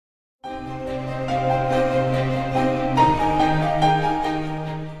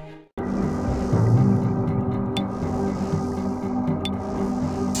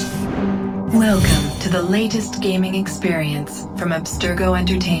latest gaming experience from Abstergo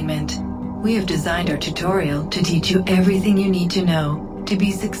Entertainment. We have designed our tutorial to teach you everything you need to know to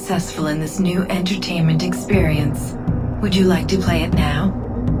be successful in this new entertainment experience. Would you like to play it now?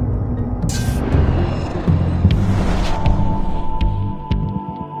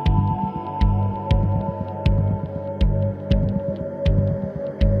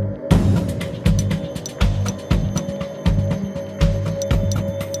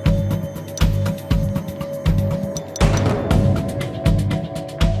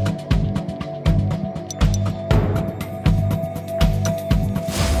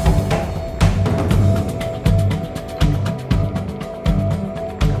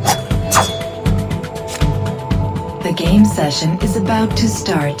 The game session is about to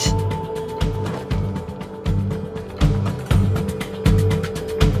start.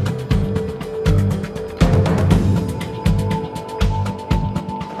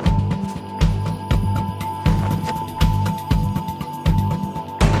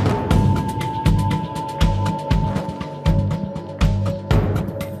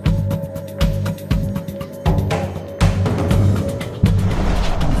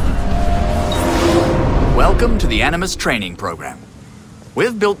 Welcome to the Animus training program.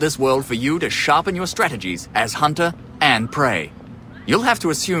 We've built this world for you to sharpen your strategies as hunter and prey. You'll have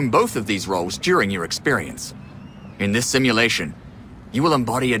to assume both of these roles during your experience. In this simulation, you will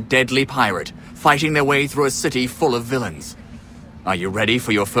embody a deadly pirate fighting their way through a city full of villains. Are you ready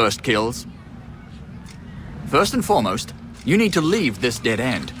for your first kills? First and foremost, you need to leave this dead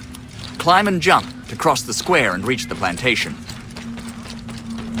end. Climb and jump to cross the square and reach the plantation.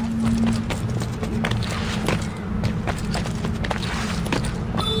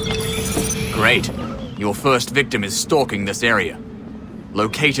 Great. Your first victim is stalking this area.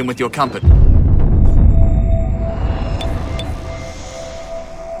 Locate him with your compass.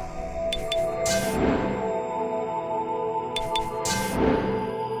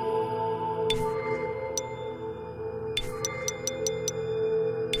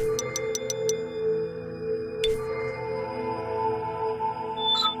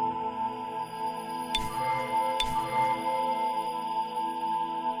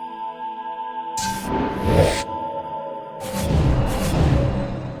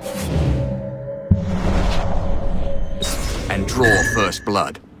 And draw first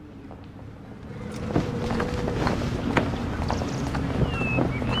blood.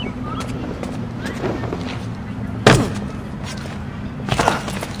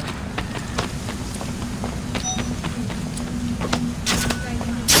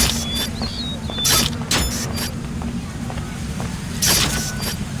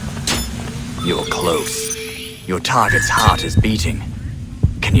 You're close. Your target's heart is beating.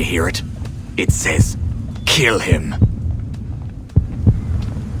 Can you hear it? It says, "Kill him."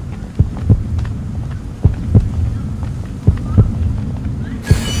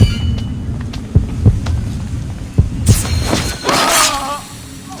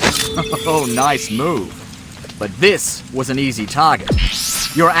 Oh, nice move. But this was an easy target.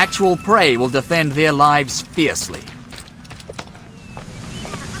 Your actual prey will defend their lives fiercely.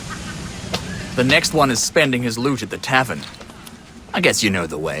 The next one is spending his loot at the tavern. I guess you know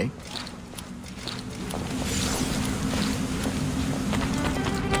the way.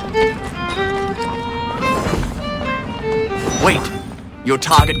 Wait! Your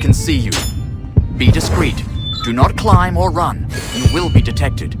target can see you. Be discreet. Do not climb or run. You will be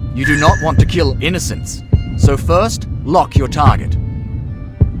detected. You do not want to kill innocents. So first, lock your target.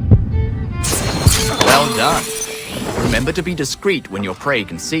 Well done. Remember to be discreet when your prey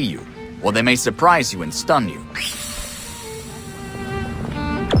can see you, or they may surprise you and stun you.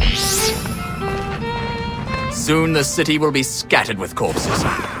 Soon the city will be scattered with corpses.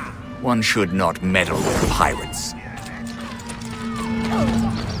 One should not meddle with pirates.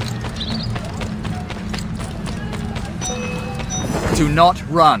 Do not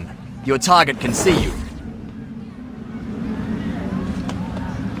run. Your target can see you.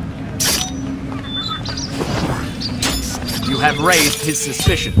 You have raised his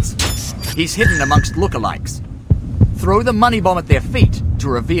suspicions. He's hidden amongst lookalikes. Throw the money bomb at their feet to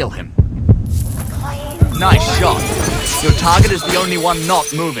reveal him. Nice shot. Your target is the only one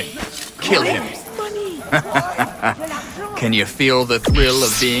not moving. Kill him. Can you feel the thrill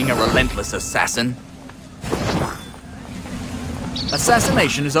of being a relentless assassin?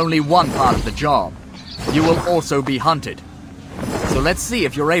 Assassination is only one part of the job. You will also be hunted. So let's see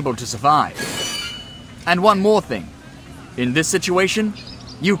if you're able to survive. And one more thing. In this situation,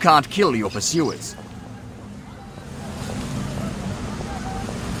 you can't kill your pursuers.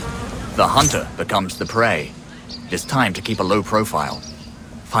 The hunter becomes the prey. It's time to keep a low profile.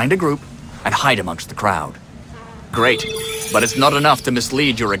 Find a group, and hide amongst the crowd. Great, but it's not enough to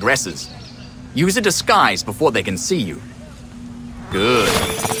mislead your aggressors. Use a disguise before they can see you. Good.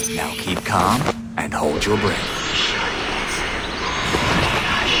 Now keep calm and hold your breath.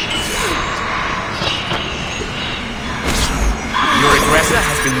 Your aggressor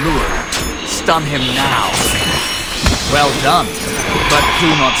has been lured. Stun him now. Well done, but do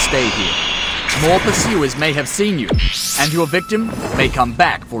not stay here. More pursuers may have seen you, and your victim may come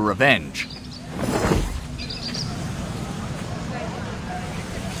back for revenge.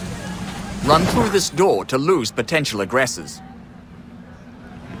 Run through this door to lose potential aggressors.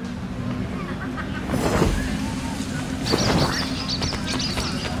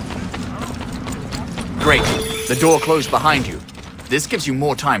 Great. The door closed behind you. This gives you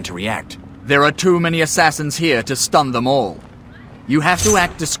more time to react. There are too many assassins here to stun them all. You have to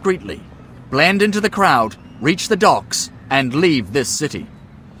act discreetly. Blend into the crowd, reach the docks, and leave this city.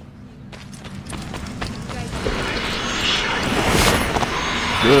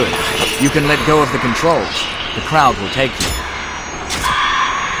 Good. You can let go of the controls. The crowd will take you.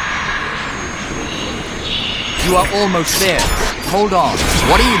 You are almost there. Hold on.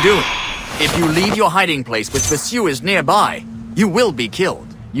 What are you doing? If you leave your hiding place with pursuers nearby, you will be killed.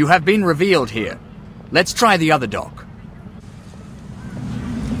 You have been revealed here. Let's try the other dock.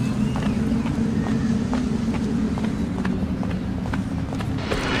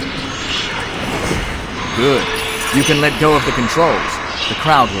 Good. You can let go of the controls. The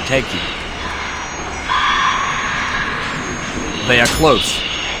crowd will take you. They are close.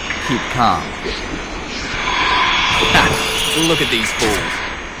 Keep calm. Ha! Look at these fools.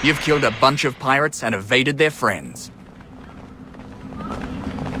 You've killed a bunch of pirates and evaded their friends.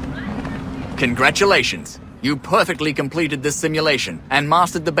 Congratulations! You perfectly completed this simulation and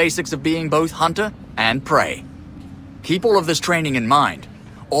mastered the basics of being both hunter and prey. Keep all of this training in mind.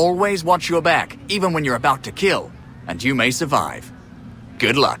 Always watch your back, even when you're about to kill, and you may survive.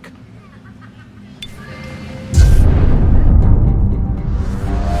 Good luck.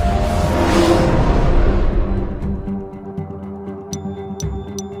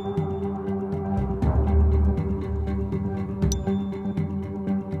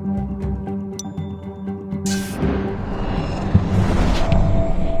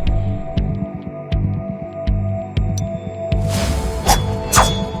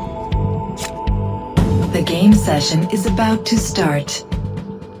 The game session is about to start.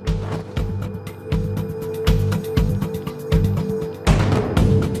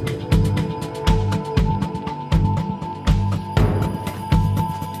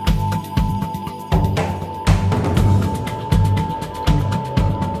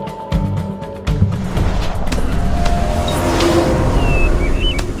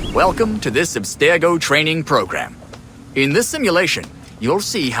 Welcome to this Abstergo training program. In this simulation, you'll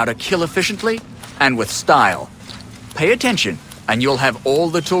see how to kill efficiently and with style. Pay attention, and you'll have all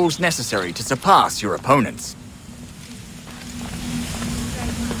the tools necessary to surpass your opponents.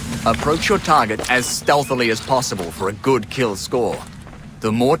 Approach your target as stealthily as possible for a good kill score.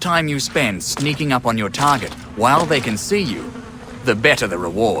 The more time you spend sneaking up on your target while they can see you, the better the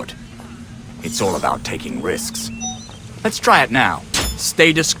reward. It's all about taking risks. Let's try it now.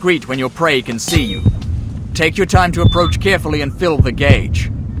 Stay discreet when your prey can see you. Take your time to approach carefully and fill the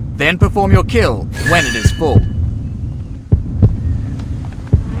gauge. Then perform your kill when it is full.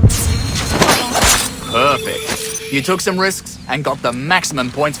 Perfect. You took some risks and got the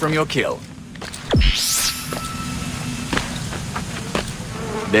maximum points from your kill.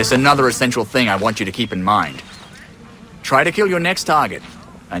 There's another essential thing I want you to keep in mind. Try to kill your next target,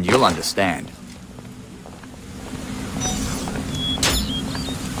 and you'll understand.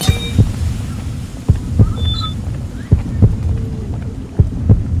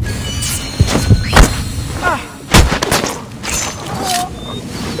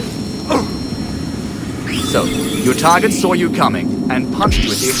 So, your target saw you coming and punched you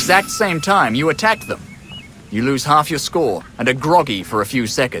at the exact same time you attacked them. You lose half your score and are groggy for a few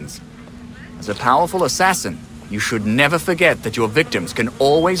seconds. As a powerful assassin, you should never forget that your victims can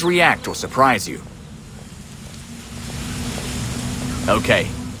always react or surprise you. Okay,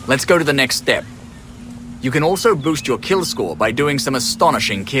 let's go to the next step. You can also boost your kill score by doing some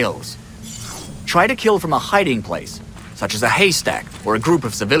astonishing kills. Try to kill from a hiding place, such as a haystack or a group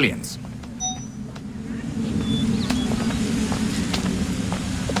of civilians.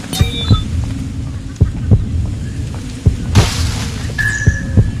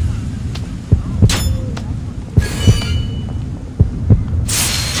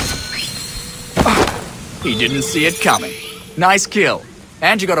 He didn't see it coming. Nice kill.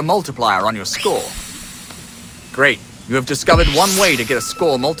 And you got a multiplier on your score. Great. You have discovered one way to get a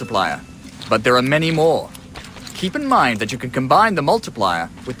score multiplier. But there are many more. Keep in mind that you can combine the multiplier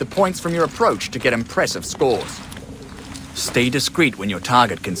with the points from your approach to get impressive scores. Stay discreet when your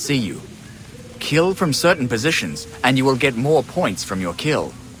target can see you. Kill from certain positions, and you will get more points from your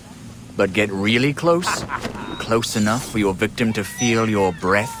kill. But get really close, close enough for your victim to feel your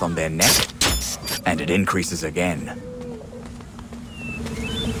breath on their neck, and it increases again.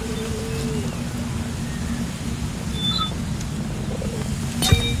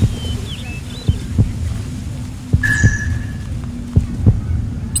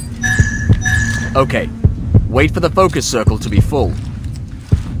 Okay, wait for the focus circle to be full.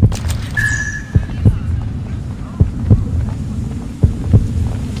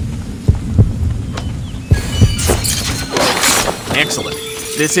 Excellent.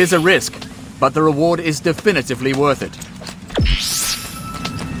 This is a risk, but the reward is definitively worth it.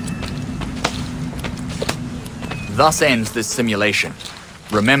 Thus ends this simulation.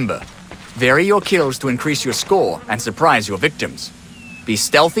 Remember, vary your kills to increase your score and surprise your victims. Be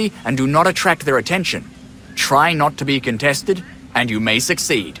stealthy and do not attract their attention. Try not to be contested, and you may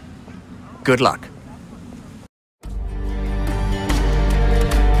succeed. Good luck.